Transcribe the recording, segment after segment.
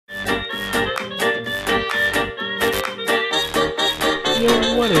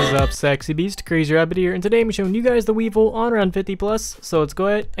What is up, sexy beast? Crazy Rabbit here, and today I'm showing you guys the Weevil on around 50 plus, so let's go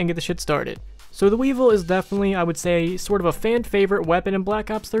ahead and get the shit started. So the Weevil is definitely, I would say, sort of a fan favorite weapon in Black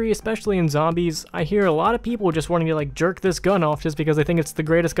Ops 3, especially in zombies. I hear a lot of people just wanting to like jerk this gun off just because they think it's the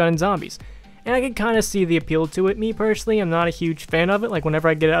greatest gun in zombies. And I can kind of see the appeal to it. Me personally, I'm not a huge fan of it. Like whenever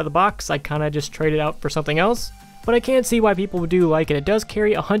I get it out of the box, I kind of just trade it out for something else. But I can see why people do like it. It does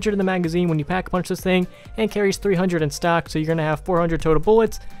carry 100 in the magazine when you pack punch this thing, and carries 300 in stock, so you're going to have 400 total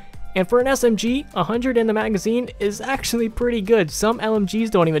bullets. And for an SMG, 100 in the magazine is actually pretty good. Some LMGs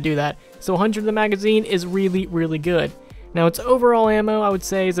don't even do that, so 100 in the magazine is really, really good. Now its overall ammo, I would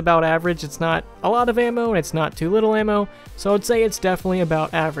say, is about average. It's not a lot of ammo, and it's not too little ammo, so I would say it's definitely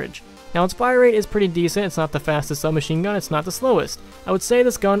about average. Now its fire rate is pretty decent. It's not the fastest submachine gun, it's not the slowest. I would say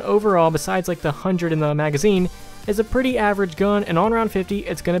this gun overall, besides like the 100 in the magazine, is a pretty average gun, and on round 50,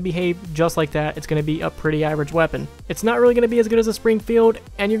 it's going to behave just like that. It's going to be a pretty average weapon. It's not really going to be as good as a Springfield,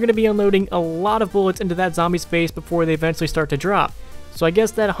 and you're going to be unloading a lot of bullets into that zombie's face before they eventually start to drop. So I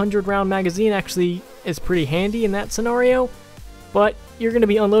guess that 100 round magazine actually is pretty handy in that scenario, but you're going to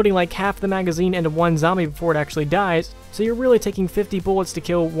be unloading like half the magazine into one zombie before it actually dies, so you're really taking 50 bullets to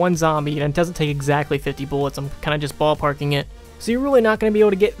kill one zombie, and it doesn't take exactly 50 bullets. I'm kind of just ballparking it. So you're really not going to be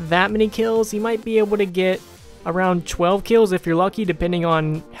able to get that many kills. You might be able to get around 12 kills if you're lucky, depending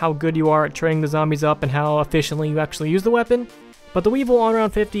on how good you are at training the zombies up and how efficiently you actually use the weapon. But the Weevil on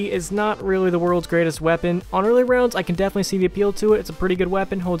round 50 is not really the world's greatest weapon. On early rounds, I can definitely see the appeal to it. It's a pretty good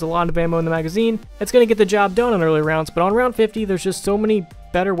weapon, holds a lot of ammo in the magazine. It's going to get the job done on early rounds, but on round 50, there's just so many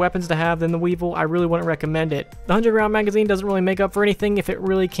better weapons to have than the Weevil, I really wouldn't recommend it. The 100 round magazine doesn't really make up for anything if it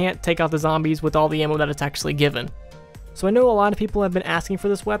really can't take out the zombies with all the ammo that it's actually given. So I know a lot of people have been asking for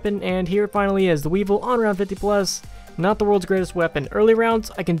this weapon, and here it finally is, the Weevil on round 50 plus. Not the world's greatest weapon. Early rounds,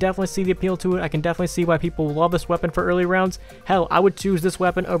 I can definitely see the appeal to it. I can definitely see why people love this weapon for early rounds. Hell, I would choose this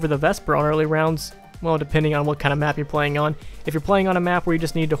weapon over the Vesper on early rounds. Well, depending on what kind of map you're playing on. If you're playing on a map where you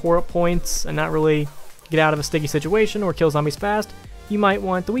just need to whore up points and not really get out of a sticky situation or kill zombies fast, you might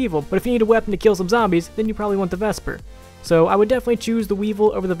want the Weevil. But if you need a weapon to kill some zombies, then you probably want the Vesper. So I would definitely choose the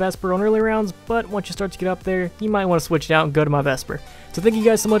Weevil over the Vesper on early rounds, but once you start to get up there, you might want to switch it out and go to my Vesper. So thank you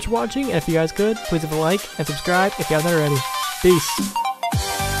guys so much for watching, and if you guys could, please leave a like and subscribe if you haven't already. Peace.